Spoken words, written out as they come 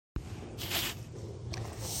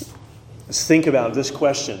Let's think about this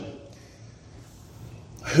question.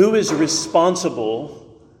 Who is responsible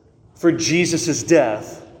for Jesus'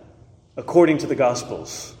 death according to the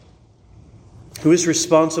Gospels? Who is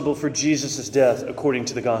responsible for Jesus' death according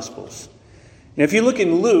to the Gospels? Now, if you look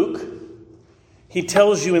in Luke, he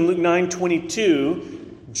tells you in Luke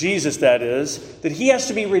 9:22, Jesus that is, that he has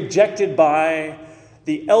to be rejected by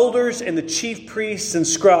the elders and the chief priests and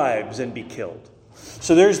scribes and be killed.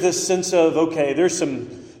 So there's this sense of, okay, there's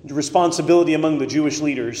some responsibility among the Jewish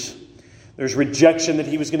leaders. There's rejection that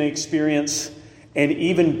he was going to experience and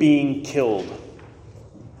even being killed.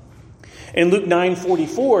 In Luke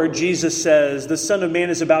 9:44, Jesus says, the Son of Man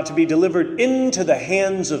is about to be delivered into the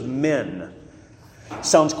hands of men.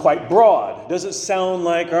 Sounds quite broad. Doesn't sound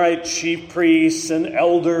like, all right, chief priests and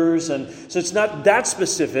elders. And so it's not that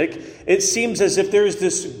specific. It seems as if there's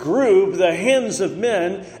this group, the hands of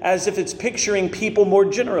men, as if it's picturing people more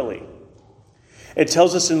generally. It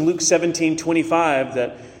tells us in Luke 17:25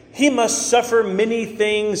 that he must suffer many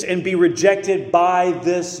things and be rejected by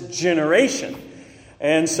this generation.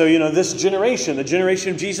 And so, this generation, the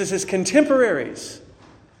generation of Jesus' contemporaries,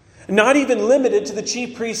 not even limited to the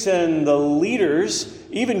chief priests and the leaders,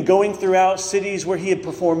 even going throughout cities where he had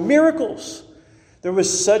performed miracles. There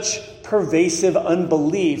was such pervasive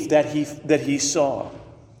unbelief that he saw.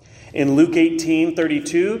 In Luke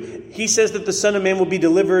 18:32, he says that the Son of Man will be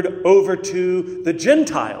delivered over to the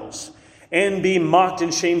Gentiles and be mocked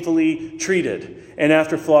and shamefully treated. And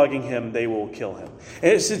after flogging him, they will kill him.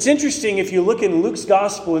 And it's interesting if you look in Luke's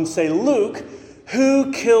gospel and say, Luke,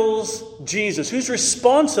 who kills Jesus? Who's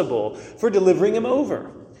responsible for delivering him over?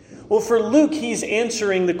 Well, for Luke, he's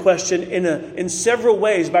answering the question in several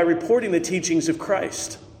ways by reporting the teachings of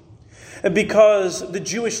Christ. Because the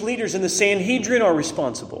Jewish leaders in the Sanhedrin are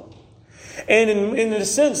responsible. And in a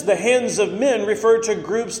sense, the hands of men refer to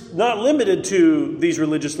groups not limited to these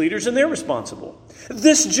religious leaders, and they're responsible.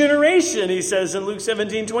 This generation, he says in Luke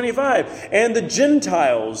 17:25, and the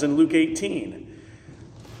Gentiles in Luke 18.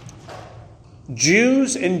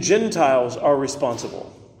 Jews and Gentiles are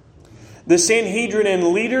responsible. The Sanhedrin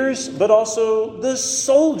and leaders, but also the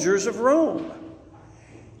soldiers of Rome.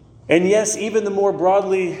 And yes, even the more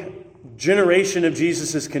broadly generation of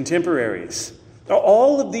Jesus' contemporaries.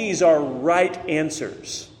 All of these are right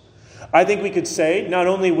answers. I think we could say, not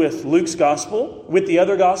only with Luke's gospel, with the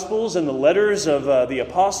other gospels and the letters of the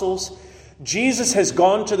apostles, Jesus has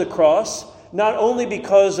gone to the cross not only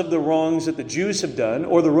because of the wrongs that the Jews have done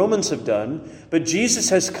or the Romans have done, but Jesus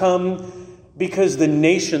has come because the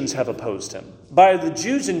nations have opposed him. By the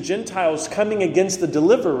Jews and Gentiles coming against the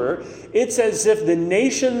deliverer, it's as if the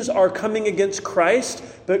nations are coming against Christ,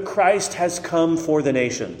 but Christ has come for the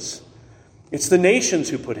nations. It's the nations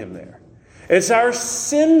who put him there. It's our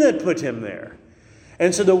sin that put him there.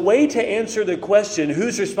 And so the way to answer the question,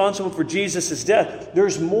 who's responsible for Jesus' death,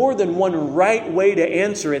 there's more than one right way to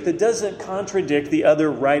answer it that doesn't contradict the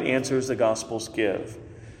other right answers the Gospels give.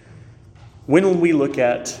 When we look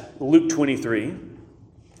at Luke 23,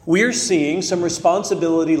 we're seeing some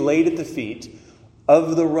responsibility laid at the feet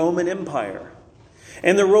of the Roman Empire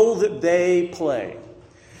and the role that they play.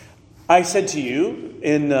 I said to you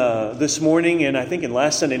in this morning, and I think in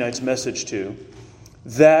last Sunday night's message too,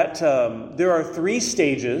 that there are 3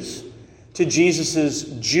 stages to Jesus'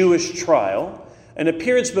 Jewish trial: an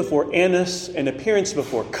appearance before Annas, an appearance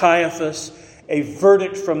before Caiaphas, a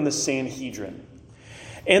verdict from the Sanhedrin.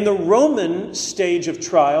 And the Roman stage of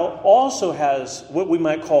trial also has what we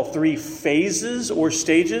might call 3 phases or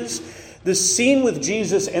stages. The scene with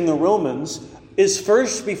Jesus and the Romans is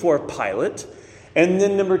first before Pilate, and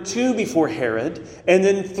then number 2 before Herod, and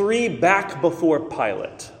then 3 back before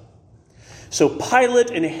Pilate. So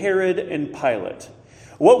Pilate and Herod and Pilate.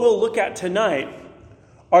 What we'll look at tonight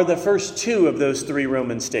are the first 2 of those 3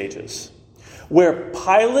 Roman stages, where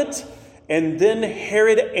Pilate and then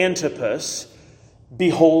Herod Antipas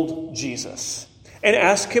behold Jesus and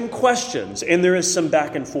ask him questions, and there is some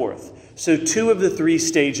back and forth. So 2 of the 3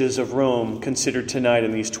 stages of Rome considered tonight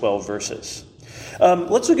in these 12 verses.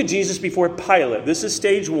 Let's look at Jesus before Pilate. This is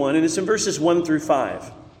stage 1, and it's in verses 1 through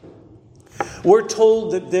 5. We're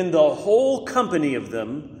told that then the whole company of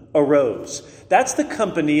them arose. That's the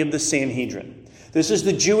company of the Sanhedrin. This is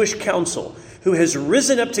the Jewish council who has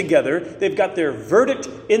risen up together. They've got their verdict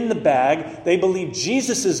in the bag. They believe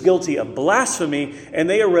Jesus is guilty of blasphemy, and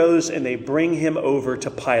they arose and they bring him over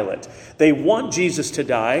to Pilate. They want Jesus to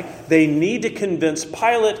die. They need to convince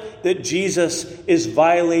Pilate that Jesus is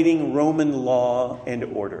violating Roman law and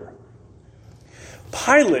order.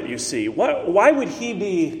 Pilate, you see, why would he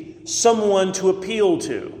be someone to appeal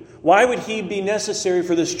to? Why would he be necessary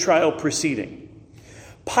for this trial proceeding?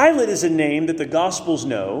 Pilate is a name that the Gospels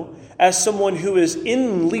know as someone who is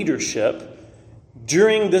in leadership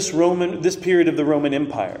during this period of the Roman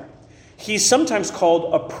Empire. He's sometimes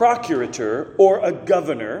called a procurator or a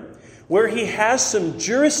governor, where he has some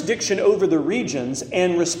jurisdiction over the regions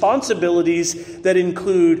and responsibilities that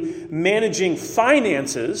include managing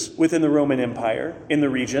finances within the Roman Empire in the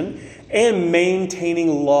region and maintaining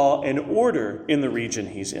law and order in the region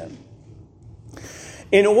he's in.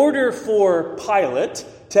 In order for Pilate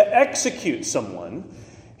to execute someone,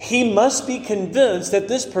 he must be convinced that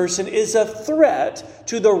this person is a threat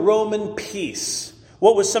to the Roman peace.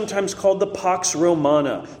 What was sometimes called the Pax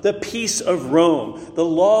Romana, the peace of Rome, the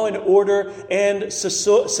law and order and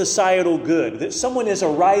societal good, that someone is a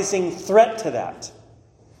rising threat to that.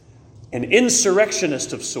 An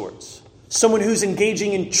insurrectionist of sorts, someone who's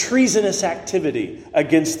engaging in treasonous activity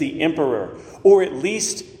against the emperor, or at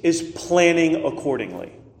least is planning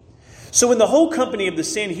accordingly. So when the whole company of the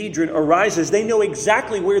Sanhedrin arises, they know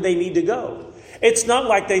exactly where they need to go. It's not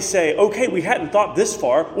like they say, okay, we hadn't thought this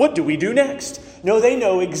far. What do we do next? No, they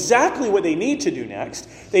know exactly what they need to do next.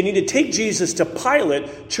 They need to take Jesus to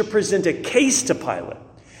Pilate to present a case to Pilate.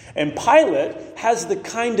 And Pilate has the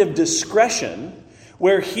kind of discretion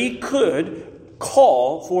where he could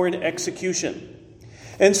call for an execution.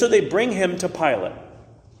 And so they bring him to Pilate.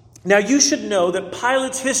 Now you should know that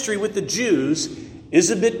Pilate's history with the Jews is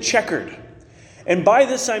a bit checkered. And by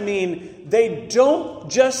this I mean they don't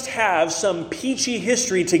just have some peachy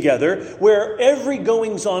history together where every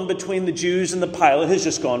goings-on between the Jews and the Pilate has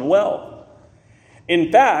just gone well. In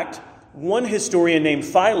fact, one historian named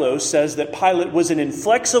Philo says that Pilate was an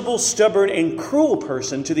inflexible, stubborn, and cruel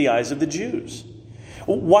person to the eyes of the Jews.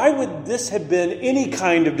 Why would this have been any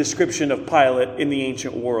kind of description of Pilate in the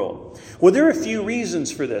ancient world? Well, there are a few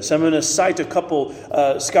reasons for this. I'm going to cite a couple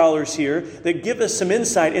scholars here that give us some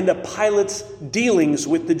insight into Pilate's dealings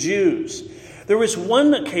with the Jews. There was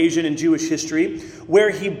one occasion in Jewish history where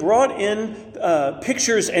he brought in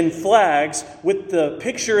pictures and flags with the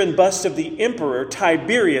picture and bust of the emperor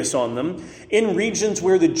Tiberius on them in regions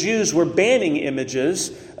where the Jews were banning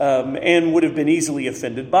images and would have been easily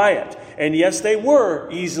offended by it. And yes, they were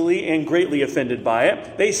easily and greatly offended by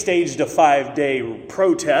it. They staged a 5-day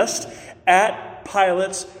protest at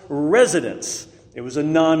Pilate's residence. It was a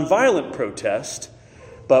nonviolent protest.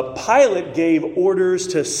 But Pilate gave orders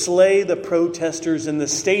to slay the protesters in the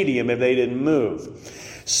stadium if they didn't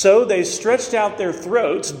move. So they stretched out their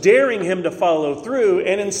throats, daring him to follow through,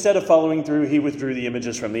 and instead of following through, he withdrew the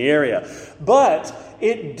images from the area. But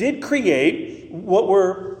it did create what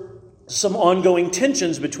were some ongoing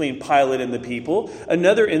tensions between Pilate and the people.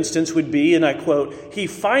 Another instance would be, and I quote, he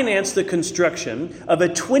financed the construction of a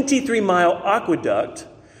 23-mile aqueduct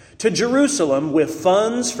to Jerusalem with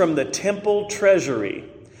funds from the temple treasury.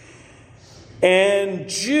 And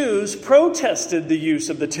Jews protested the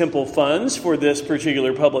use of the temple funds for this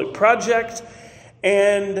particular public project,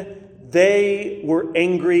 and they were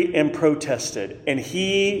angry and protested. And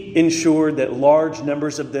he ensured that large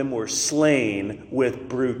numbers of them were slain with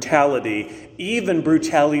brutality, even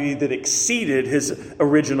brutality that exceeded his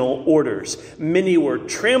original orders. Many were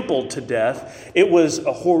trampled to death. It was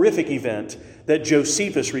a horrific event that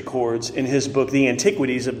Josephus records in his book, The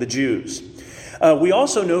Antiquities of the Jews. We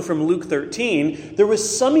also know from Luke 13, there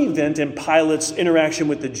was some event in Pilate's interaction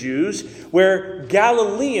with the Jews where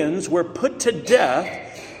Galileans were put to death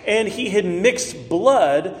and he had mixed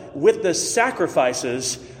blood with the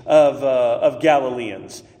sacrifices of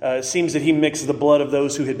Galileans. It seems that he mixed the blood of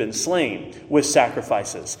those who had been slain with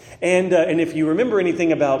sacrifices. And if you remember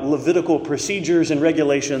anything about Levitical procedures and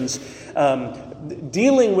regulations,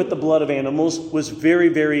 dealing with the blood of animals was very,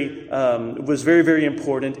 very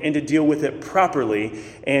important, and to deal with it properly.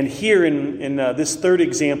 And here in this third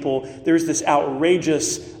example, there's this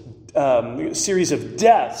outrageous series of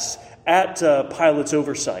deaths at Pilate's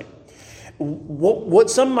oversight. What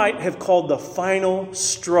some might have called the final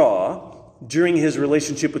straw during his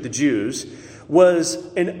relationship with the Jews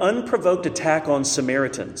was an unprovoked attack on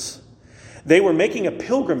Samaritans. They were making a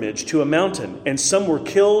pilgrimage to a mountain, and some were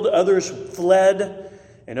killed, others fled,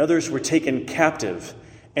 and others were taken captive.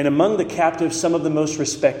 And among the captives, some of the most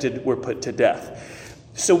respected were put to death.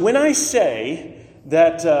 So when I say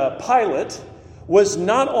that Pilate was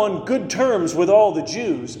not on good terms with all the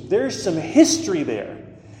Jews, there's some history there.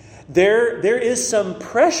 There is some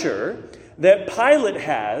pressure that Pilate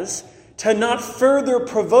has to not further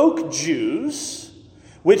provoke Jews,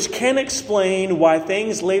 which can explain why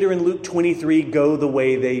things later in Luke 23 go the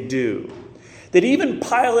way they do. That even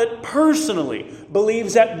Pilate personally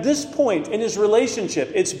believes at this point in his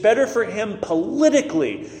relationship, it's better for him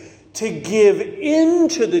politically to give in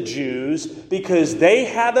to the Jews because they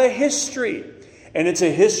have a history. And it's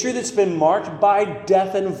a history that's been marked by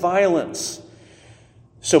death and violence.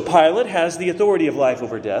 So Pilate has the authority of life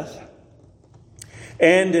over death.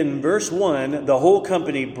 And in verse 1, the whole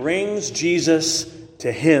company brings Jesus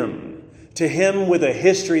to him with a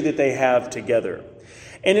history that they have together.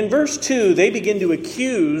 And in verse 2, they begin to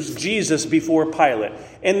accuse Jesus before Pilate.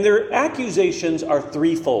 And their accusations are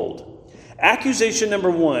threefold. Accusation number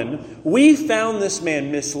 1, we found this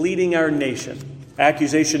man misleading our nation.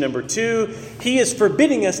 Accusation number 2, he is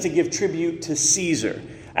forbidding us to give tribute to Caesar.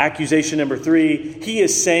 Accusation number 3, he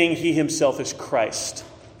is saying he himself is Christ,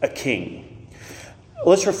 a king.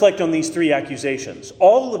 Let's reflect on these three accusations.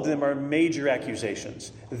 All of them are major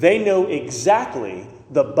accusations. They know exactly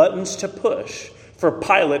the buttons to push for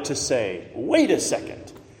Pilate to say, wait a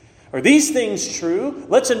second. Are these things true?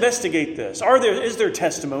 Let's investigate this. Is there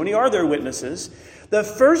testimony? Are there witnesses? The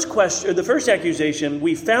first accusation,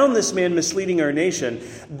 we found this man misleading our nation.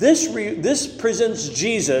 This presents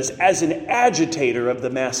Jesus as an agitator of the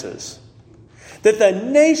masses. That the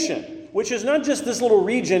nation, which is not just this little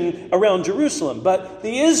region around Jerusalem, but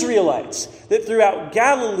the Israelites, that throughout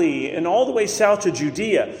Galilee and all the way south to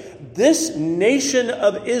Judea, this nation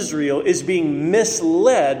of Israel is being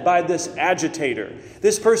misled by this agitator,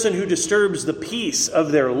 this person who disturbs the peace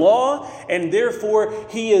of their law, and therefore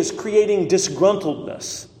he is creating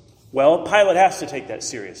disgruntledness. Well, Pilate has to take that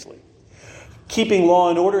seriously. Keeping law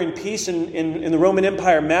and order and peace in the Roman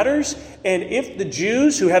Empire matters. And if the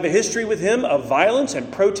Jews who have a history with him of violence and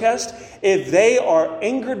protest, if they are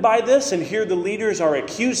angered by this and hear the leaders are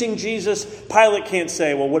accusing Jesus, Pilate can't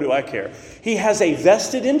say, well, what do I care? He has a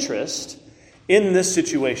vested interest in this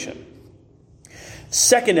situation.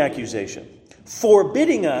 Second accusation,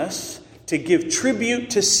 forbidding us to give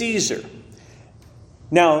tribute to Caesar.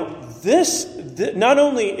 Now, this not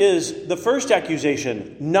only is the first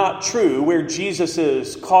accusation not true, where Jesus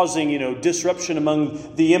is causing, disruption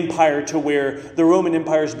among the empire to where the Roman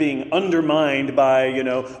Empire is being undermined by,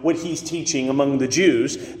 what he's teaching among the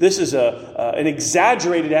Jews. This is an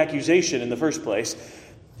exaggerated accusation in the first place.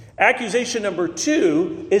 Accusation number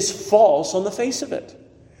 2 is false on the face of it.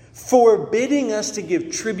 Forbidding us to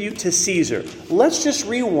give tribute to Caesar. Let's just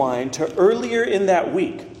rewind to earlier in that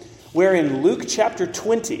week, where in Luke chapter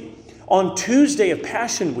 20, on Tuesday of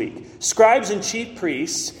Passion Week, scribes and chief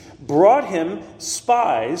priests brought him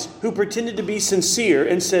spies who pretended to be sincere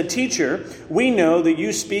and said, "Teacher, we know that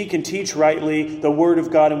you speak and teach rightly the word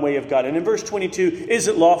of God and way of God." And in verse 22, is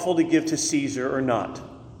it lawful to give to Caesar or not?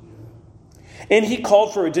 And he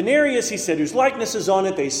called for a denarius. He said, whose likeness is on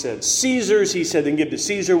it? They said, Caesar's. He said, then give to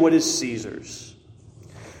Caesar what is Caesar's.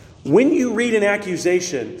 When you read an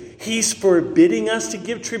accusation, he's forbidding us to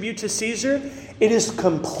give tribute to Caesar, it is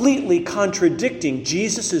completely contradicting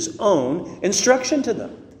Jesus' own instruction to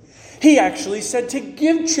them. He actually said to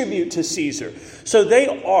give tribute to Caesar. So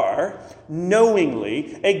they are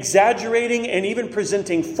knowingly exaggerating and even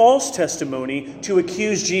presenting false testimony to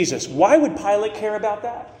accuse Jesus. Why would Pilate care about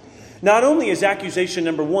that? Not only is accusation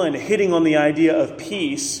number 1 hitting on the idea of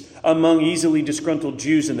peace among easily disgruntled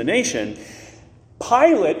Jews in the nation,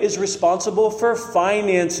 Pilate is responsible for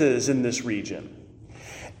finances in this region.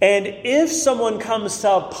 And if someone comes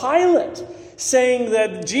to Pilate saying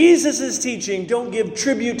that Jesus' teaching, don't give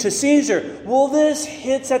tribute to Caesar, well, this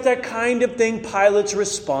hits at the kind of thing Pilate's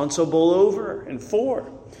responsible over and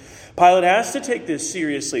for. Pilate has to take this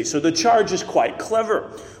seriously, so the charge is quite clever.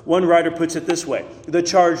 One writer puts it this way: the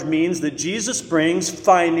charge means that Jesus brings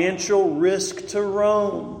financial risk to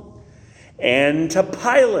Rome and to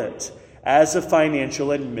Pilate as a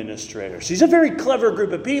financial administrator. So he's a very clever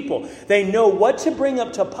group of people. They know what to bring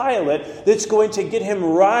up to Pilate that's going to get him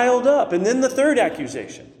riled up. And then the third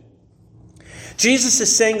accusation. Jesus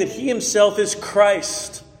is saying that he himself is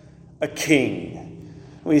Christ, a king.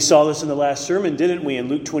 We saw this in the last sermon, didn't we, in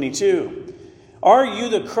Luke 22? Are you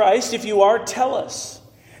the Christ? If you are, tell us.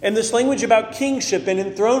 And this language about kingship and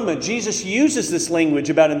enthronement, Jesus uses this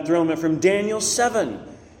language about enthronement from Daniel 7.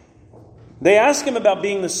 They ask him about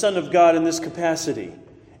being the Son of God in this capacity.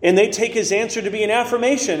 And they take his answer to be an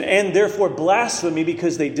affirmation and therefore blasphemy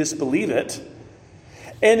because they disbelieve it.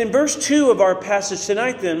 And in verse 2 of our passage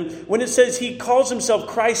tonight then, when it says he calls himself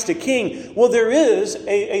Christ a king, well, there is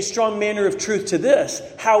a strong manner of truth to this.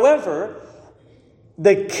 However,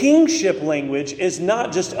 the kingship language is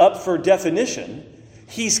not just up for definition.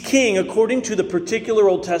 He's king according to the particular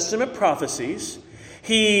Old Testament prophecies.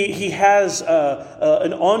 He has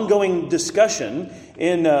an ongoing discussion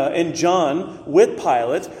in John with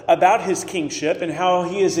Pilate about his kingship and how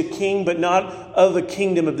he is a king but not of a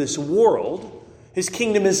kingdom of this world. His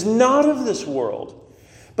kingdom is not of this world.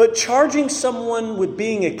 But charging someone with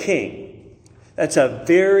being a king, That's a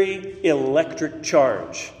very electric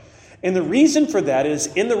charge. And the reason for that is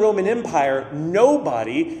in the Roman Empire,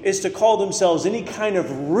 nobody is to call themselves any kind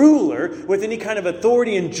of ruler with any kind of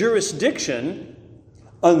authority and jurisdiction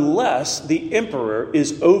unless the emperor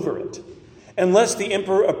is over it, unless the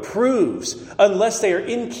emperor approves, unless they are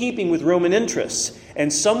in keeping with Roman interests.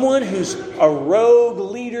 And someone who's a rogue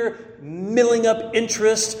leader, milling up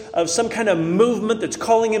interest of some kind of movement that's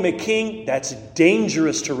calling him a king, that's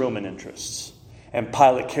dangerous to Roman interests. And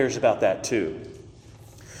Pilate cares about that too.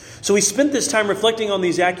 So we spent this time reflecting on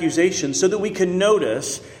these accusations so that we can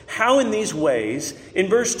notice how in these ways, in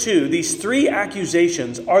verse 2, these three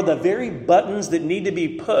accusations are the very buttons that need to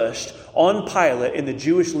be pushed on Pilate, and the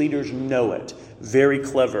Jewish leaders know it. Very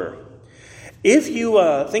clever. If you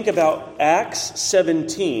think about Acts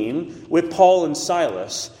 17 with Paul and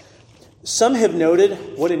Silas, some have noted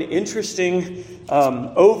what an interesting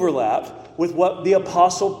overlap with what the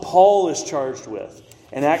Apostle Paul is charged with.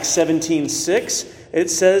 In Acts 17:6, it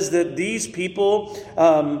says that these people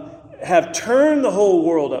have turned the whole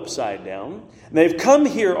world upside down. They've come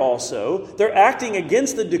here also. They're acting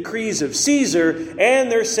against the decrees of Caesar,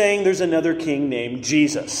 and they're saying there's another king named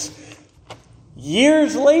Jesus.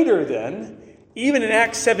 Years later then, even in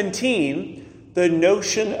Acts 17, the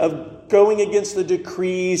notion of going against the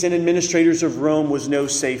decrees and administrators of Rome was no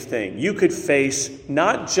safe thing. You could face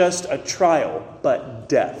not just a trial, but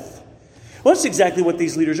death. Well, that's exactly what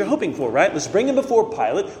these leaders are hoping for, right? Let's bring him before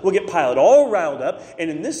Pilate. We'll get Pilate all riled up. And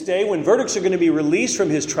in this day, when verdicts are going to be released from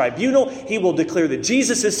his tribunal, he will declare that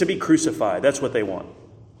Jesus is to be crucified. That's what they want.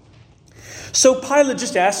 So Pilate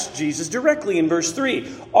just asks Jesus directly in verse 3,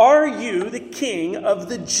 "Are you the king of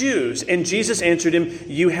the Jews?" And Jesus answered him,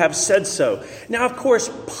 "You have said so." Now, of course,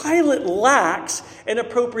 Pilate lacks an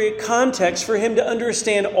appropriate context for him to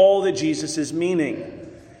understand all that Jesus is meaning.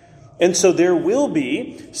 And so there will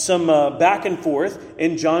be some back and forth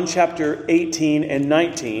in John chapter 18 and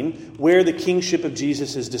 19 where the kingship of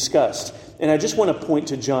Jesus is discussed. And I just want to point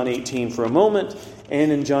to John 18 for a moment,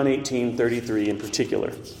 and in John 18:33 in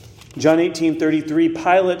particular. John 18:33,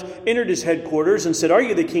 Pilate entered his headquarters and said, "Are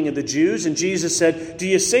you the king of the Jews?" And Jesus said, "Do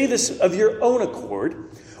you say this of your own accord,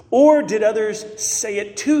 or did others say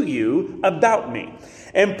it to you about me?"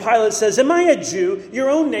 And Pilate says, "Am I a Jew? Your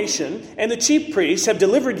own nation and the chief priests have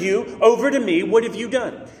delivered you over to me. What have you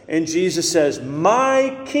done?" And Jesus says,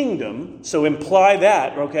 "My kingdom," so imply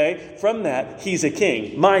that, okay, from that, he's a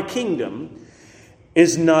king. "My kingdom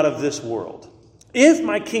is not of this world. If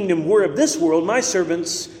my kingdom were of this world, my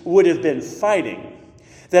servants would have been fighting,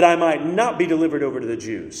 that I might not be delivered over to the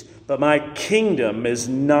Jews. But my kingdom is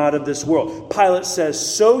not of this world." Pilate says,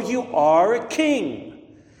 "So you are a king."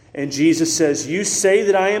 And Jesus says, "You say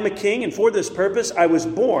that I am a king, and for this purpose I was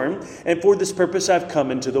born, and for this purpose I've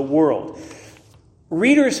come into the world."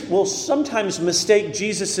 Readers will sometimes mistake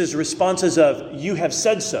Jesus' responses of, "You have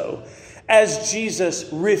said so," as Jesus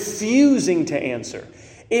refusing to answer.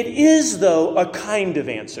 It is, though, a kind of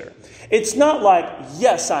answer. It's not like,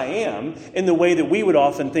 "Yes, I am," in the way that we would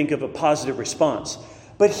often think of a positive response.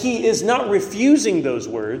 But he is not refusing those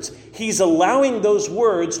words. He's allowing those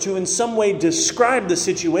words to in some way describe the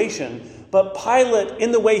situation. But Pilate,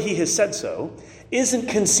 in the way he has said so, isn't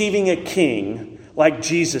conceiving a king like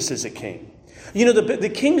Jesus is a king. You know, the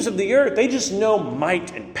kings of the earth, they just know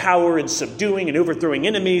might and power and subduing and overthrowing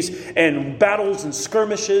enemies and battles and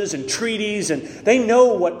skirmishes and treaties. And they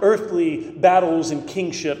know what earthly battles and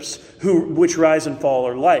kingships which rise and fall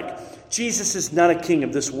are like. Jesus is not a king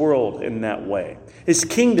of this world in that way. His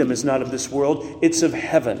kingdom is not of this world, it's of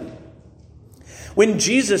heaven. When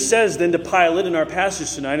Jesus says then to Pilate in our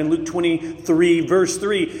passage tonight in Luke 23, verse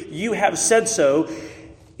 3, "You have said so,"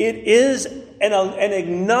 it is an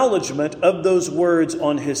acknowledgement of those words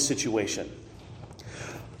on his situation.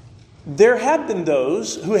 There have been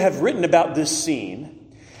those who have written about this scene,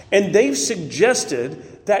 and they've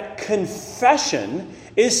suggested that confession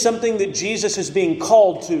is something that Jesus is being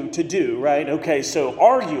called to do, right? Okay, so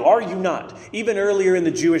are you not? Even earlier in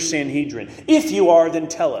the Jewish Sanhedrin. If you are, then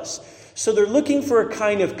tell us. So they're looking for a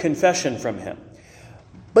kind of confession from him.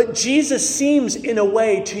 But Jesus seems in a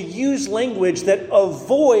way to use language that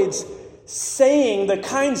avoids saying the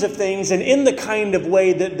kinds of things and in the kind of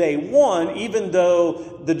way that they want, even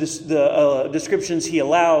though the descriptions he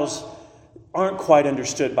allows aren't quite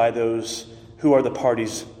understood by those who are the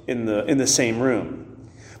parties in the same room.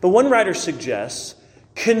 But one writer suggests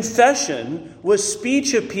confession was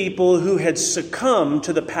speech of people who had succumbed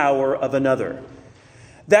to the power of another.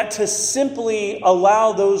 that to simply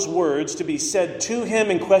allow those words to be said to him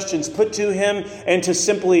and questions put to him, and to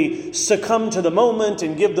simply succumb to the moment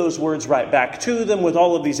and give those words right back to them with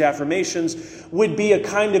all of these affirmations, would be a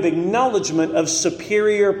kind of acknowledgement of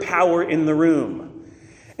superior power in the room.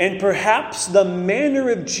 And perhaps the manner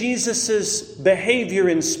of Jesus' behavior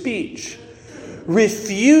and speech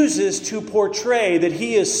refuses to portray that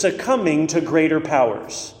he is succumbing to greater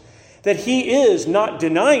powers. That he is not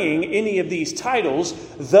denying any of these titles,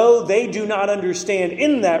 though they do not understand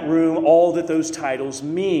in that room all that those titles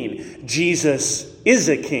mean. Jesus is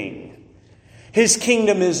a king. His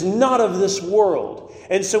kingdom is not of this world.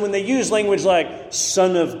 And so when they use language like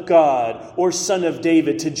Son of God or Son of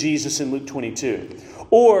David to Jesus in Luke 22,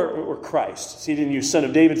 or Christ. So he didn't use Son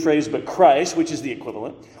of David phrase, but Christ, which is the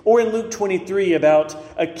equivalent. Or in Luke 23 about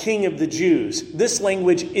a king of the Jews. This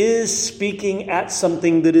language is speaking at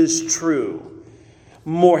something that is true.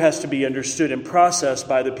 More has to be understood and processed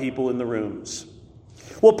by the people in the rooms.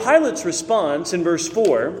 Well, Pilate's response in verse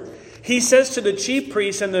 4, he says to the chief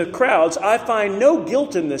priests and the crowds, I find no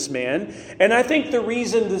guilt in this man. And I think the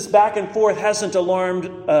reason this back and forth hasn't alarmed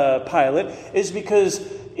Pilate is because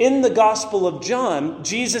in the Gospel of John,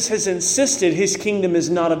 Jesus has insisted his kingdom is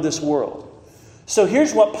not of this world. So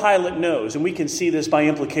here's what Pilate knows, and we can see this by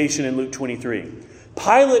implication in Luke 23.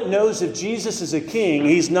 Pilate knows if Jesus is a king,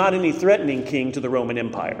 he's not any threatening king to the Roman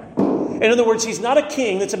Empire. In other words, he's not a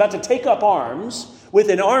king that's about to take up arms with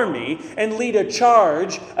an army and lead a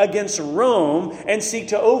charge against Rome and seek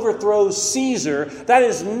to overthrow Caesar. That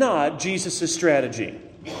is not Jesus' strategy.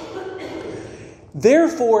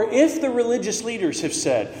 Therefore, if the religious leaders have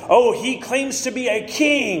said, oh, he claims to be a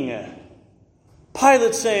king,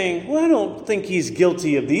 Pilate's saying, well, I don't think he's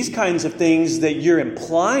guilty of these kinds of things that you're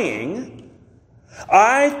implying.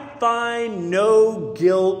 I find no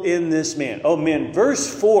guilt in this man. Oh man,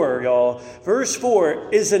 verse 4, y'all. Verse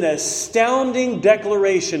 4 is an astounding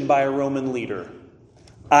declaration by a Roman leader.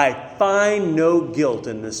 I find no guilt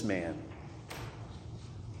in this man.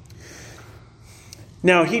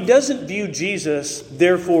 Now, he doesn't view Jesus,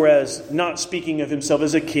 therefore, as not speaking of himself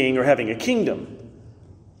as a king or having a kingdom.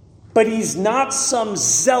 But he's not some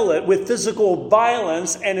zealot with physical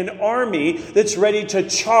violence and an army that's ready to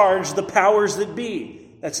charge the powers that be.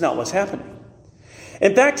 That's not what's happening.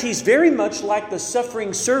 In fact, he's very much like the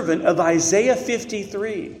suffering servant of Isaiah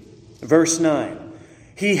 53, verse 9.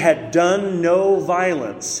 He had done no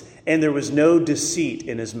violence, and there was no deceit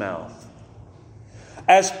in his mouth.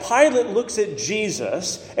 As Pilate looks at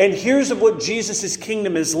Jesus and hears of what Jesus'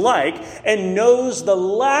 kingdom is like and knows the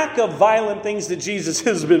lack of violent things that Jesus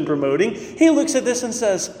has been promoting, he looks at this and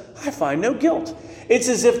says, I find no guilt. It's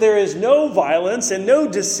as if there is no violence and no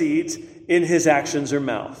deceit in his actions or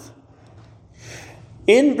mouth.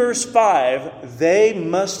 In verse 5, they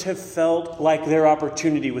must have felt like their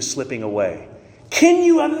opportunity was slipping away. Can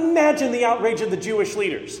you imagine the outrage of the Jewish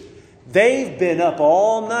leaders? They've been up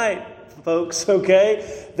all night, folks,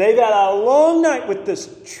 okay? They've had a long night with this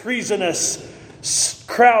treasonous,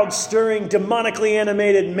 crowd-stirring, demonically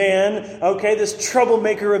animated man, okay, this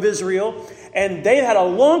troublemaker of Israel. And they've had a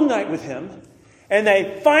long night with him. And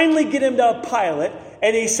they finally get him to Pilate,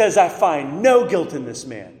 and he says, I find no guilt in this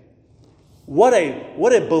man. What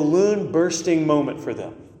a balloon-bursting moment for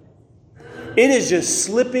them. It is just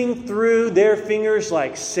slipping through their fingers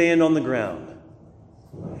like sand on the ground.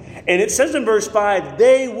 And it says in verse 5,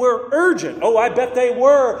 they were urgent. Oh, I bet they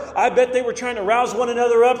were. I bet they were trying to rouse one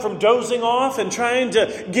another up from dozing off and trying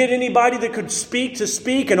to get anybody that could speak to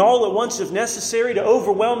speak, and all at once if necessary to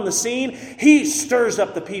overwhelm the scene. He stirs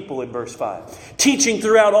up the people in verse 5, teaching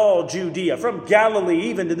throughout all Judea, from Galilee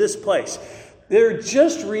even to this place. They're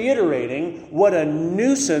just reiterating what a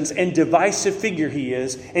nuisance and divisive figure he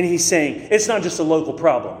is. And he's saying, it's not just a local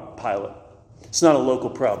problem, Pilate. It's not a local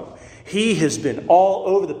problem. He has been all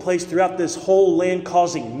over the place throughout this whole land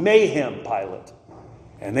causing mayhem, Pilate.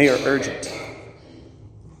 And they are urgent.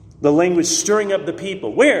 The language stirring up the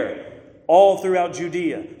people. Where? All throughout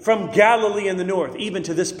Judea. From Galilee in the north, even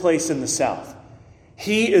to this place in the south.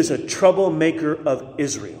 He is a troublemaker of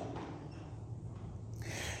Israel.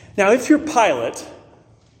 Now, if you're Pilate,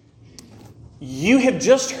 you have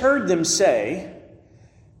just heard them say,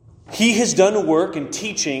 he has done a work in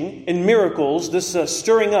teaching and miracles, this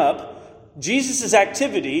stirring up. Jesus'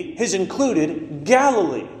 activity has included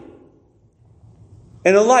Galilee.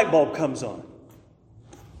 And a light bulb comes on.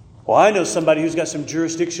 Well, I know somebody who's got some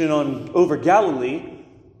jurisdiction over Galilee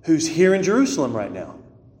who's here in Jerusalem right now.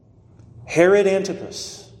 Herod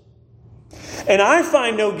Antipas. And I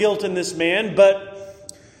find no guilt in this man, but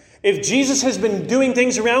if Jesus has been doing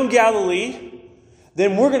things around Galilee,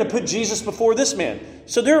 then we're going to put Jesus before this man.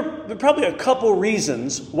 So there are probably a couple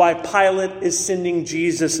reasons why Pilate is sending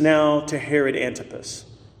Jesus now to Herod Antipas.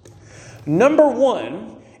 Number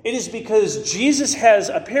one, it is because Jesus has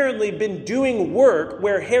apparently been doing work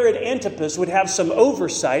where Herod Antipas would have some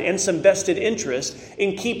oversight and some vested interest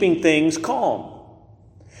in keeping things calm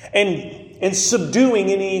and subduing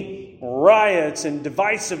any riots and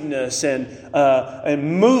divisiveness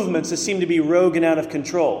and movements that seem to be rogue and out of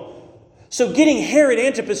control. So getting Herod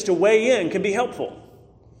Antipas to weigh in can be helpful.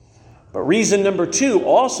 But reason number two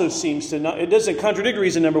also seems to not, it doesn't contradict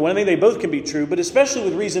reason number one. I think they both can be true, but especially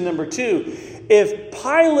with reason number two, if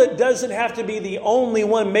Pilate doesn't have to be the only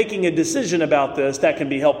one making a decision about this, that can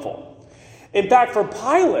be helpful. In fact, for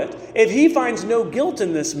Pilate, if he finds no guilt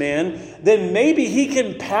in this man, then maybe he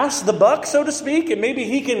can pass the buck, so to speak, and maybe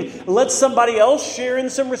he can let somebody else share in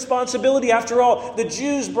some responsibility. After all, the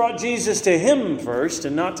Jews brought Jesus to him first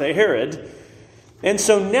and not to Herod. And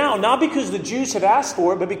so now, not because the Jews have asked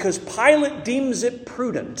for it, but because Pilate deems it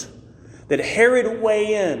prudent that Herod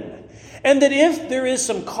weigh in. And that if there is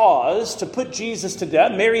some cause to put Jesus to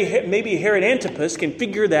death, maybe Herod Antipas can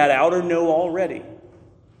figure that out or know already.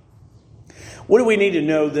 What do we need to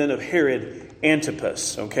know then of Herod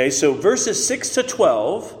Antipas? Okay, so verses 6 to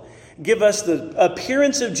 12 give us the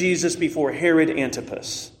appearance of Jesus before Herod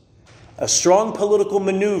Antipas. A strong political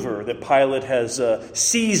maneuver that Pilate has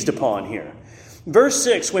seized upon here. Verse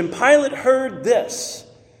 6, when Pilate heard this,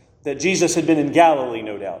 that Jesus had been in Galilee,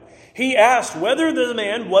 no doubt, he asked whether the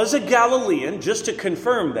man was a Galilean, just to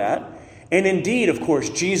confirm that. And indeed, of course,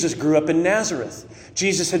 Jesus grew up in Nazareth.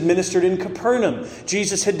 Jesus had ministered in Capernaum.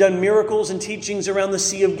 Jesus had done miracles and teachings around the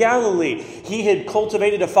Sea of Galilee. He had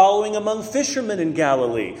cultivated a following among fishermen in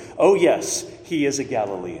Galilee. Oh yes, he is a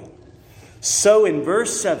Galilean. So in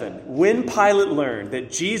verse 7, when Pilate learned that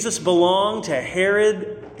Jesus belonged to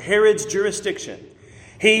Herod's jurisdiction,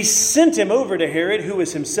 he sent him over to Herod, who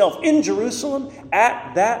was himself in Jerusalem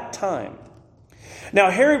at that time. Now,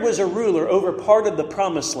 Herod was a ruler over part of the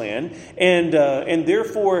Promised Land, and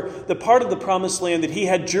therefore the part of the Promised Land that he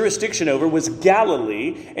had jurisdiction over was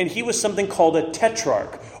Galilee, and he was something called a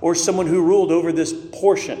tetrarch, or someone who ruled over this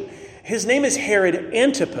portion. His name is Herod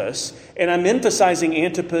Antipas, and I'm emphasizing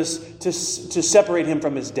Antipas to separate him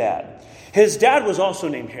from his dad. His dad was also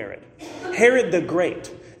named Herod. Herod the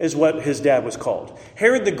Great is what his dad was called.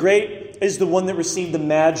 Herod the Great is the one that received the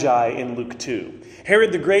Magi in Luke 2.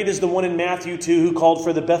 Herod the Great is the one in Matthew 2 who called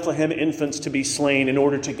for the Bethlehem infants to be slain in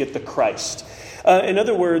order to get the Christ. In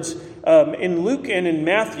other words, in Luke and in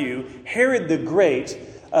Matthew, Herod the Great,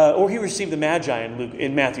 or he received the Magi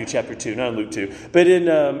in Matthew chapter 2, not in Luke 2. But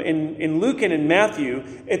in Luke and in Matthew,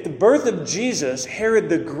 at the birth of Jesus, Herod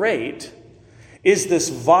the Great is this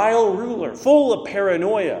vile ruler, full of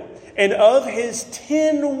paranoia. And of his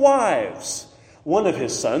 10 wives, one of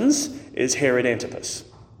his sons is Herod Antipas.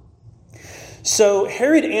 So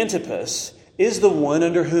Herod Antipas is the one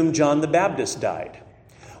under whom John the Baptist died.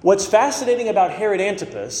 What's fascinating about Herod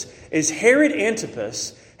Antipas is Herod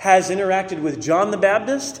Antipas has interacted with John the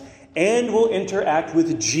Baptist and will interact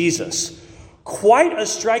with Jesus. Quite a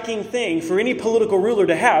striking thing for any political ruler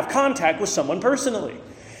to have contact with someone personally.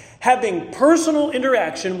 Having personal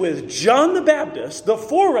interaction with John the Baptist, the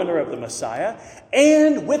forerunner of the Messiah,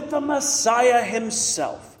 and with the Messiah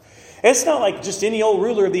himself. It's not like just any old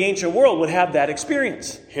ruler of the ancient world would have that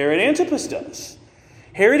experience. Herod Antipas does.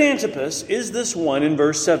 Herod Antipas is this one in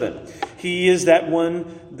verse 7. He is that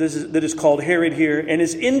one that is called Herod here and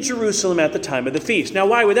is in Jerusalem at the time of the feast. Now,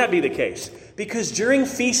 why would that be the case? Because during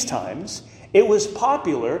feast times, it was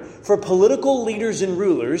popular for political leaders and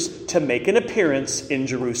rulers to make an appearance in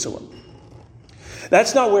Jerusalem.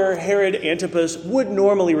 That's not where Herod Antipas would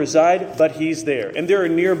normally reside, but he's there. And there are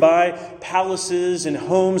nearby palaces and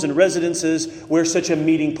homes and residences where such a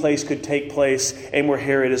meeting place could take place and where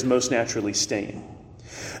Herod is most naturally staying.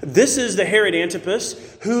 This is the Herod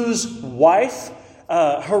Antipas whose wife,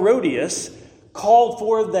 Herodias, called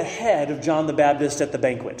for the head of John the Baptist at the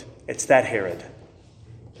banquet. It's that Herod.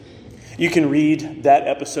 You can read that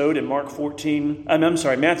episode in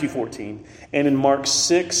Matthew 14, and in Mark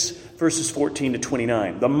 6, verses 14 to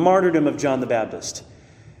 29, the martyrdom of John the Baptist.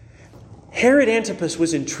 Herod Antipas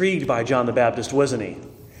was intrigued by John the Baptist, wasn't he?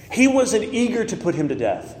 He wasn't eager to put him to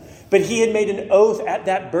death, but he had made an oath at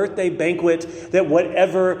that birthday banquet that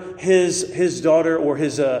whatever his daughter or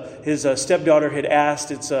his stepdaughter had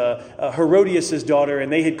asked, it's Herodias' daughter,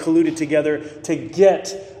 and they had colluded together to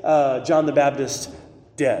get John the Baptist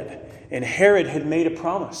dead. And Herod had made a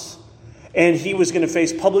promise. And he was going to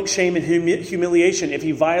face public shame and humiliation if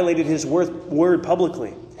he violated his word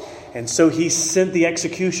publicly. And so he sent the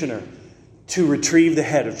executioner to retrieve the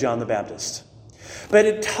head of John the Baptist. But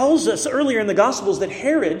it tells us earlier in the Gospels that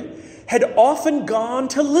Herod had often gone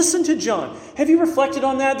to listen to John. Have you reflected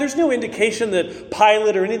on that? There's no indication that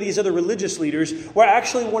Pilate or any of these other religious leaders were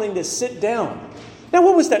actually wanting to sit down. Now,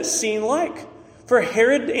 what was that scene like for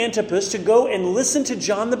Herod Antipas to go and listen to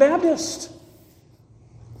John the Baptist?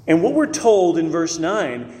 And what we're told in verse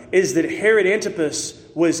 9 is that Herod Antipas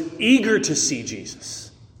was eager to see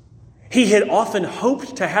Jesus. He had often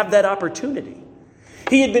hoped to have that opportunity.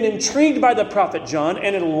 He had been intrigued by the prophet John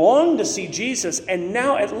and had longed to see Jesus, and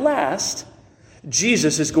now at last,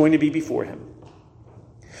 Jesus is going to be before him.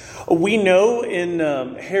 We know in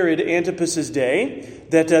Herod Antipas's day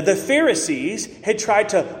that the Pharisees had tried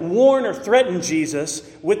to warn or threaten Jesus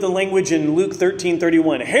with the language in Luke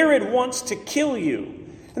 13:31. Herod wants to kill you.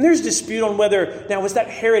 And there's dispute on whether, now was that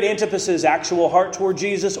Herod Antipas's actual heart toward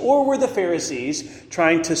Jesus, or were the Pharisees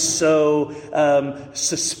trying to sow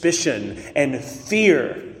suspicion and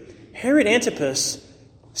fear? Herod Antipas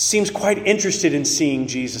seems quite interested in seeing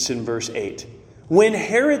Jesus in verse 8. When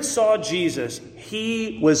Herod saw Jesus,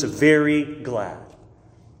 he was very glad.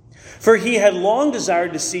 For he had long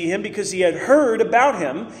desired to see him because he had heard about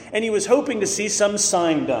him, and he was hoping to see some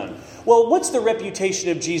sign done. Well, what's the reputation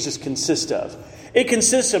of Jesus consist of? It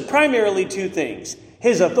consists of primarily two things.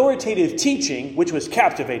 His authoritative teaching, which was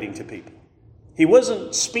captivating to people. He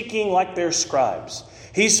wasn't speaking like their scribes.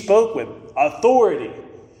 He spoke with authority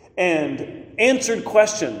and answered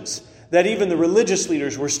questions that even the religious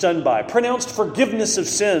leaders were stunned by. Pronounced forgiveness of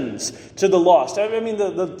sins to the lost. I mean,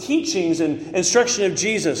 the teachings and instruction of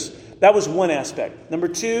Jesus, that was one aspect. Number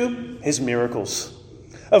two, his miracles.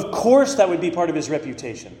 Of course, that would be part of his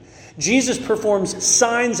reputation. Jesus performs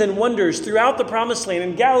signs and wonders throughout the Promised Land,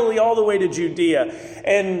 in Galilee all the way to Judea.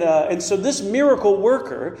 And so this miracle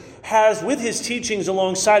worker has, with his teachings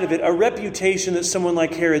alongside of it, a reputation that someone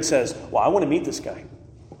like Herod says, well, I want to meet this guy.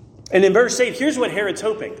 And in verse 8, here's what Herod's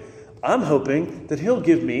hoping. I'm hoping that he'll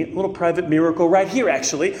give me a little private miracle right here,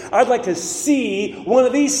 actually. I'd like to see one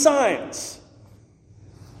of these signs.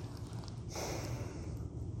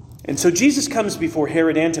 And so Jesus comes before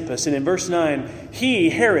Herod Antipas, and in verse 9,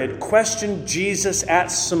 Herod, questioned Jesus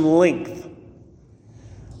at some length.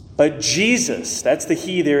 But Jesus, that's the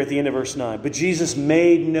he there at the end of verse 9, but Jesus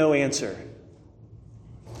made no answer.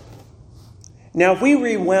 Now, if we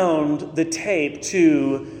rewound the tape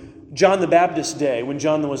to John the Baptist's day, when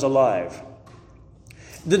John was alive,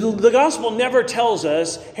 the gospel never tells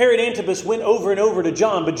us Herod Antipas went over and over to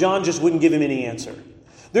John, but John just wouldn't give him any answer.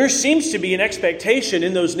 There seems to be an expectation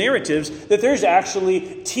in those narratives that there's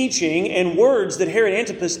actually teaching and words that Herod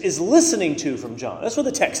Antipas is listening to from John. That's what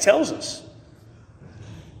the text tells us.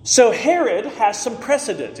 So Herod has some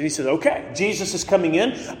precedent. And he says, okay, Jesus is coming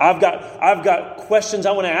in. I've got questions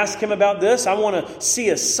I want to ask him about this. I want to see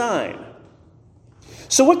a sign.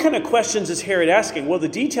 So what kind of questions is Herod asking? Well, the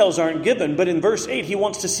details aren't given, but in verse 8, he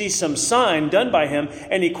wants to see some sign done by him,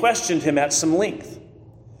 and he questioned him at some length.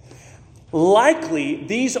 Likely,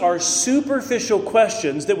 these are superficial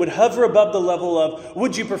questions that would hover above the level of,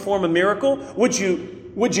 would you perform a miracle? Would you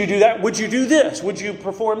do that? Would you do this? Would you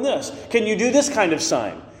perform this? Can you do this kind of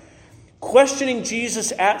sign? Questioning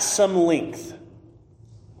Jesus at some length.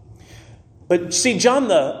 But see, John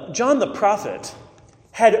the prophet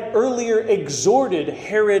had earlier exhorted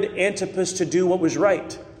Herod Antipas to do what was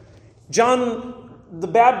right. John the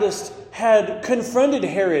Baptist had confronted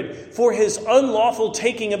Herod for his unlawful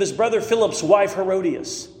taking of his brother Philip's wife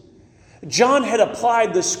Herodias. John had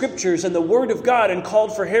applied the scriptures and the word of God and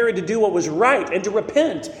called for Herod to do what was right and to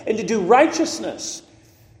repent and to do righteousness.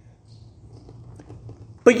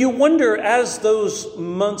 But you wonder, as those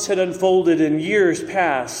months had unfolded and years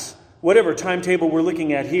pass, whatever timetable we're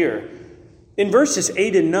looking at here, in verses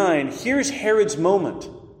 8 and 9, here's Herod's moment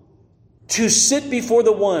to sit before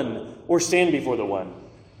the one, or stand before the one,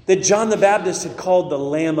 that John the Baptist had called the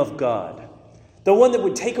Lamb of God. The one that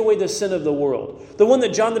would take away the sin of the world. The one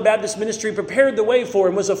that John the Baptist's ministry prepared the way for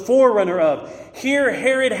and was a forerunner of. Here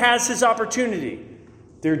Herod has his opportunity.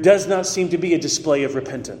 There does not seem to be a display of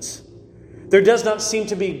repentance. There does not seem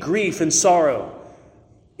to be grief and sorrow.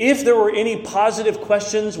 If there were any positive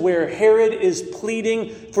questions where Herod is pleading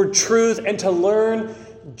for truth and to learn,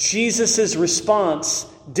 Jesus' response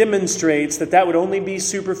demonstrates that would only be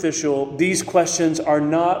superficial. These questions are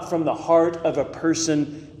not from the heart of a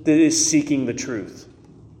person that is seeking the truth.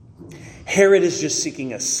 Herod is just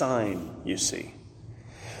seeking a sign, you see.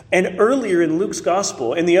 And earlier in Luke's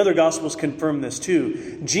gospel, and the other gospels confirm this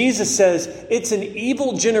too, Jesus says it's an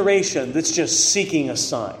evil generation that's just seeking a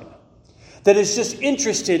sign, that is just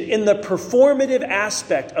interested in the performative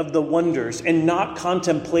aspect of the wonders and not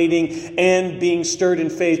contemplating and being stirred in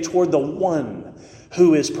faith toward the one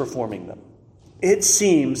who is performing them. it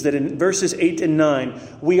seems that in verses 8 and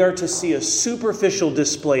 9, we are to see a superficial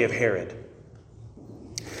display of Herod.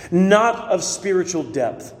 Not of spiritual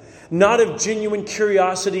depth, not of genuine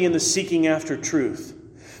curiosity in the seeking after truth.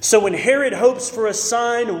 So when Herod hopes for a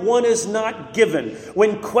sign, one is not given.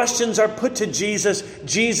 When questions are put to Jesus,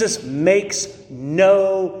 Jesus makes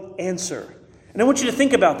no answer. And I want you to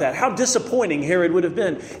think about that, how disappointing Herod would have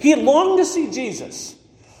been. He had longed to see Jesus,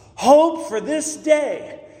 hoped for this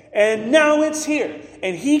day, and now it's here.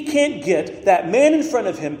 And he can't get that man in front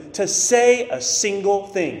of him to say a single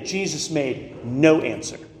thing. Jesus made no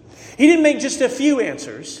answer. He didn't make just a few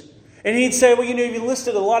answers. And he'd say, well, you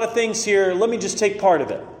listed a lot of things here. Let me just take part of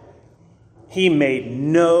it. He made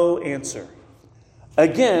no answer.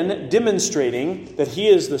 Again, demonstrating that he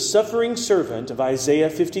is the suffering servant of Isaiah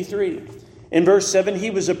 53. In verse 7, he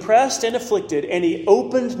was oppressed and afflicted, and he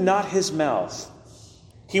opened not his mouth.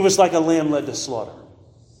 He was like a lamb led to slaughter.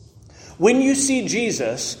 When you see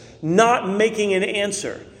Jesus not making an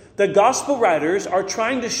answer, the gospel writers are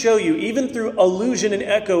trying to show you, even through allusion and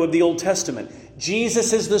echo of the Old Testament,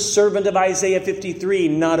 Jesus is the servant of Isaiah 53,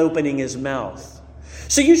 not opening his mouth.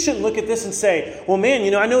 So you shouldn't look at this and say, well,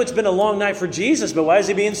 man, I know it's been a long night for Jesus, but why is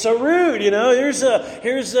he being so rude? Here's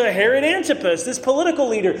a Herod Antipas, this political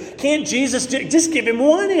leader. Can't Jesus just give him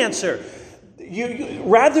one answer?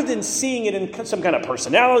 Rather than seeing it in some kind of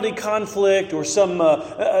personality conflict or some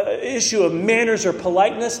issue of manners or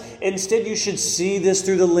politeness, instead you should see this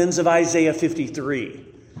through the lens of Isaiah 53.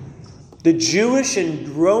 The Jewish and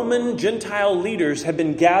Roman Gentile leaders have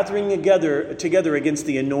been gathering together against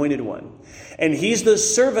the Anointed One. And he's the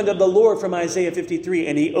servant of the Lord from Isaiah 53,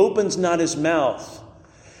 and he opens not his mouth.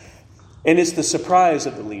 And it's the surprise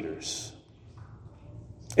of the leaders.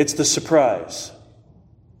 It's the surprise.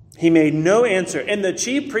 He made no answer. And the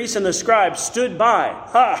chief priests and the scribes stood by.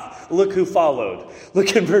 Ha! Look who followed.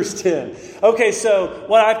 Look in verse 10. Okay, so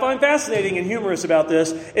what I find fascinating and humorous about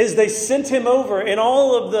this is they sent him over, and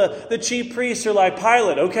all of the chief priests are like,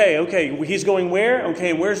 Pilate, okay, he's going where?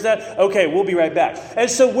 Okay, and where's that? Okay, we'll be right back. And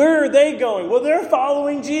so where are they going? Well, they're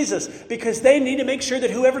following Jesus because they need to make sure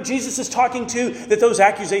that whoever Jesus is talking to, that those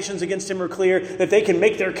accusations against him are clear, that they can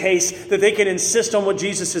make their case, that they can insist on what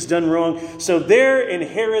Jesus has done wrong. So there in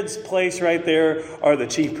Herod's place right there are the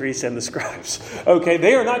chief priests and the scribes. Okay,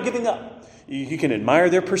 they are not giving up. You can admire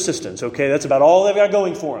their persistence, okay? That's about all they've got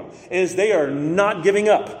going for them, is they are not giving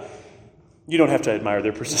up. You don't have to admire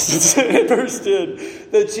their persistence. In verse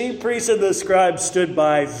 10, the chief priests and the scribes stood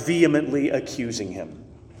by, vehemently accusing him.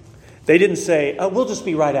 They didn't say, we'll just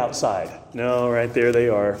be right outside. No, right there they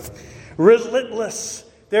are. Relentless.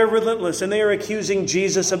 They're relentless, and they are accusing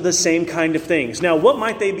Jesus of the same kind of things. Now, what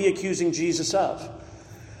might they be accusing Jesus of?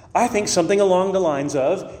 I think something along the lines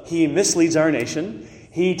of, he misleads our nation.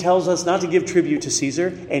 He tells us not to give tribute to Caesar,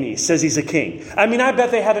 and he says he's a king. I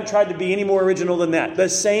bet they haven't tried to be any more original than that. The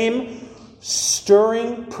same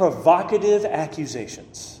stirring, provocative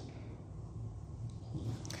accusations.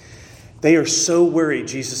 They are so worried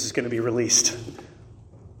Jesus is going to be released.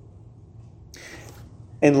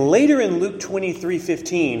 And later in Luke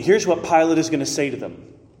 23:15, here's what Pilate is going to say to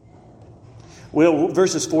them. Well,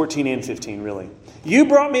 verses 14 and 15, really. You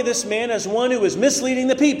brought me this man as one who was misleading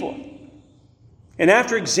the people. And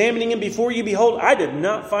after examining him before you, behold, I did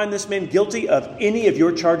not find this man guilty of any of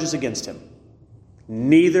your charges against him.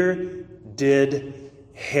 Neither did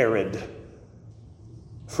Herod,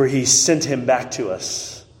 for he sent him back to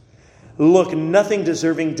us. Look, nothing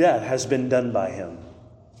deserving death has been done by him.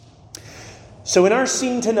 So in our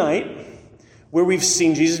scene tonight, where we've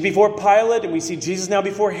seen Jesus before Pilate and we see Jesus now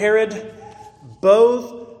before Herod,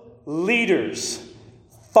 both leaders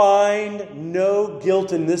find no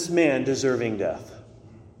guilt in this man deserving death.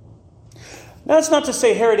 Now, that's not to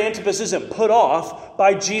say Herod Antipas isn't put off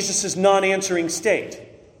by Jesus' non-answering state.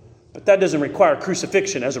 But that doesn't require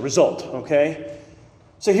crucifixion as a result, okay?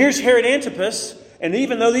 So here's Herod Antipas, and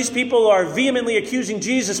even though these people are vehemently accusing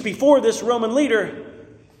Jesus before this Roman leader,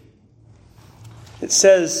 it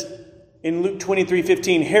says in Luke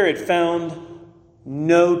 23:15, Herod found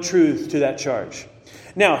no truth to that charge.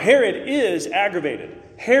 Now, Herod is aggravated.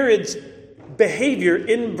 Herod's behavior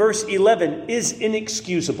in verse 11 is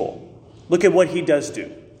inexcusable. Look at what he does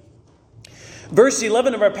do. Verse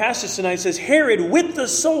 11 of our passage tonight says, Herod with the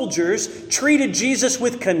soldiers treated Jesus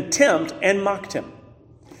with contempt and mocked him.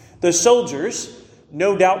 The soldiers,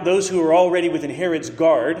 no doubt those who are already within Herod's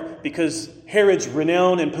guard, because Herod's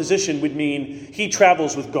renown and position would mean he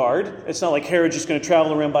travels with guard. It's not like Herod's just going to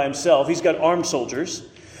travel around by himself. He's got armed soldiers.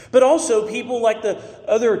 But also people like the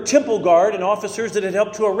other temple guard and officers that had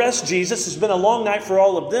helped to arrest Jesus. It's been a long night for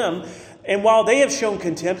all of them. And while they have shown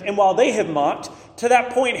contempt and while they have mocked, to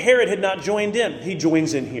that point, Herod had not joined in. He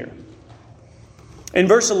joins in here. In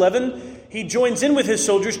verse 11, he joins in with his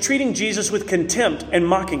soldiers, treating Jesus with contempt and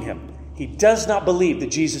mocking him. He does not believe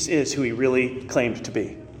that Jesus is who he really claimed to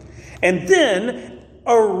be. And then,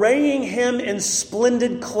 arraying him in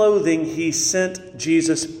splendid clothing, he sent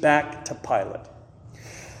Jesus back to Pilate.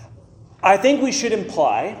 I think we should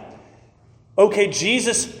imply, okay,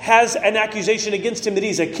 Jesus has an accusation against him that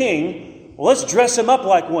he's a king. Well, let's dress him up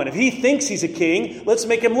like one. If he thinks he's a king, let's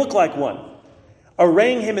make him look like one.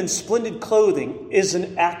 Arraying him in splendid clothing is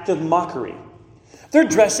an act of mockery. They're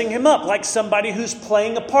dressing him up like somebody who's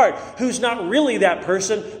playing a part, who's not really that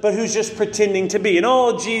person, but who's just pretending to be. And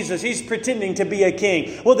oh, Jesus, he's pretending to be a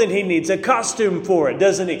king. Well, then he needs a costume for it,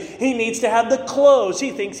 doesn't he? He needs to have the clothes.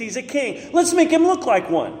 He thinks he's a king. Let's make him look like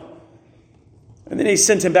one. And then he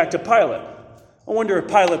sent him back to Pilate. I wonder if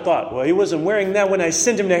Pilate thought, well, he wasn't wearing that when I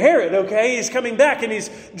sent him to Herod, okay? He's coming back and he's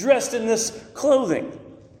dressed in this clothing.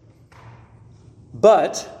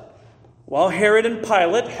 But while Herod and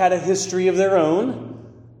Pilate had a history of their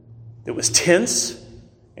own that was tense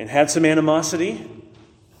and had some animosity,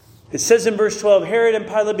 it says in verse 12, Herod and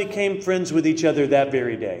Pilate became friends with each other that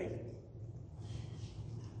very day.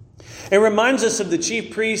 It reminds us of the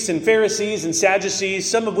chief priests and Pharisees and Sadducees,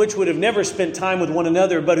 some of which would have never spent time with one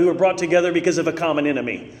another, but who were brought together because of a common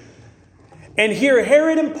enemy. And here,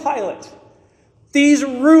 Herod and Pilate, these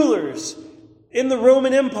rulers in the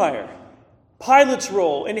Roman Empire, Pilate's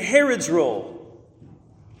role and Herod's role,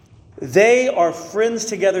 they are friends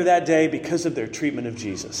together that day because of their treatment of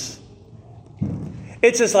Jesus.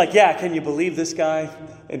 It's just like, yeah, can you believe this guy?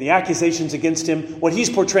 And the accusations against him, what he's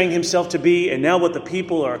portraying himself to be, and now what the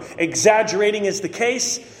people are exaggerating is the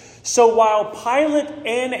case. So while Pilate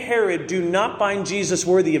and Herod do not find Jesus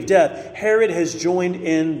worthy of death, Herod has joined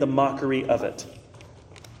in the mockery of it.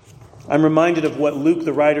 I'm reminded of what Luke,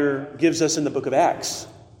 the writer, gives us in the book of Acts.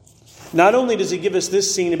 Not only does he give us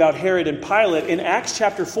this scene about Herod and Pilate, in Acts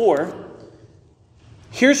chapter 4,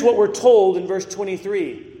 here's what we're told in verse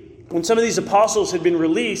 23. When some of these apostles had been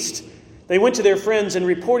released, they went to their friends and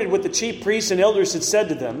reported what the chief priests and elders had said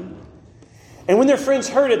to them. And when their friends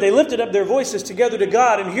heard it, they lifted up their voices together to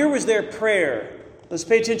God, and here was their prayer. Let's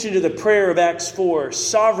pay attention to the prayer of Acts 4.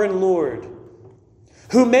 Sovereign Lord,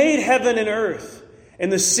 who made heaven and earth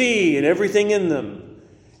and the sea and everything in them,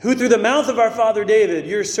 who through the mouth of our father David,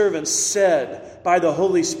 your servant, said by the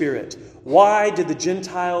Holy Spirit, why did the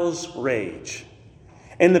Gentiles rage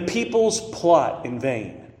and the peoples plot in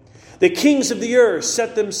vain? The kings of the earth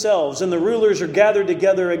set themselves, and the rulers are gathered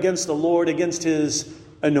together against the Lord, against his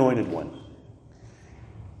anointed one.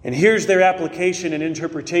 And here's their application and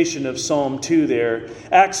interpretation of Psalm 2 there.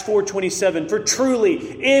 Acts 4:27, for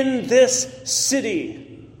truly in this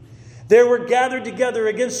city there were gathered together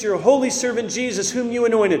against your holy servant Jesus, whom you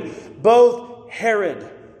anointed, both Herod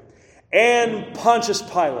and Pontius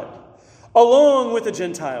Pilate, along with the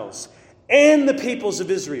Gentiles and the peoples of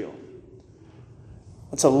Israel.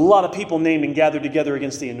 That's a lot of people named and gathered together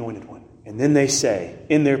against the anointed one. And then they say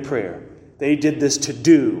in their prayer, they did this to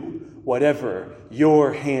do whatever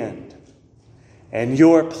your hand and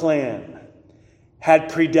your plan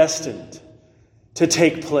had predestined to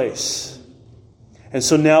take place. And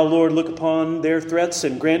so now, Lord, look upon their threats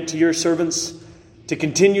and grant to your servants to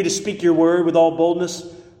continue to speak your word with all boldness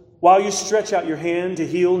while you stretch out your hand to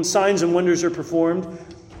heal, and signs and wonders are performed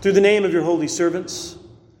through the name of your holy servants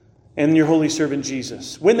and your holy servant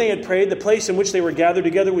Jesus. When they had prayed, the place in which they were gathered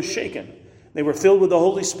together was shaken. They were filled with the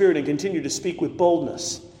Holy Spirit and continued to speak with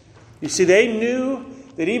boldness. You see, they knew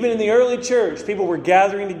that even in the early church, people were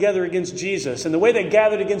gathering together against Jesus. And the way they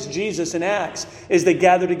gathered against Jesus in Acts is they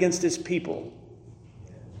gathered against his people.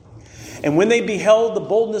 And when they beheld the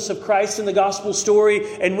boldness of Christ in the gospel story,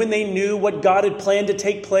 and when they knew what God had planned to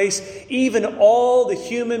take place, even all the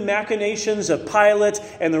human machinations of Pilate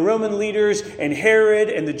and the Roman leaders and Herod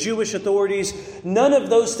and the Jewish authorities, none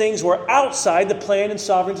of those things were outside the plan and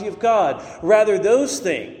sovereignty of God. Rather, those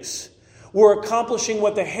things were accomplishing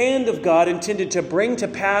what the hand of God intended to bring to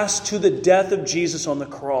pass to the death of Jesus on the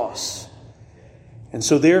cross. And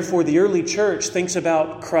so therefore, the early church thinks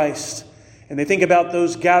about Christ, and they think about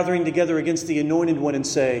those gathering together against the anointed one and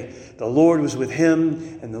say, the Lord was with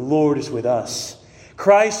him and the Lord is with us.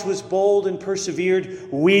 Christ was bold and persevered.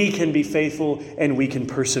 We can be faithful and we can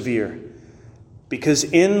persevere. Because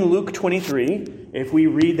in Luke 23, if we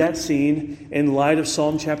read that scene in light of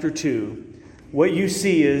Psalm chapter 2, what you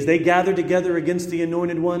see is they gather together against the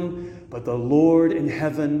anointed one, but the Lord in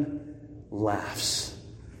heaven laughs.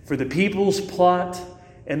 For the peoples plot,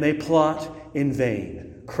 and they plot in vain.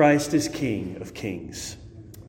 Christ is King of kings.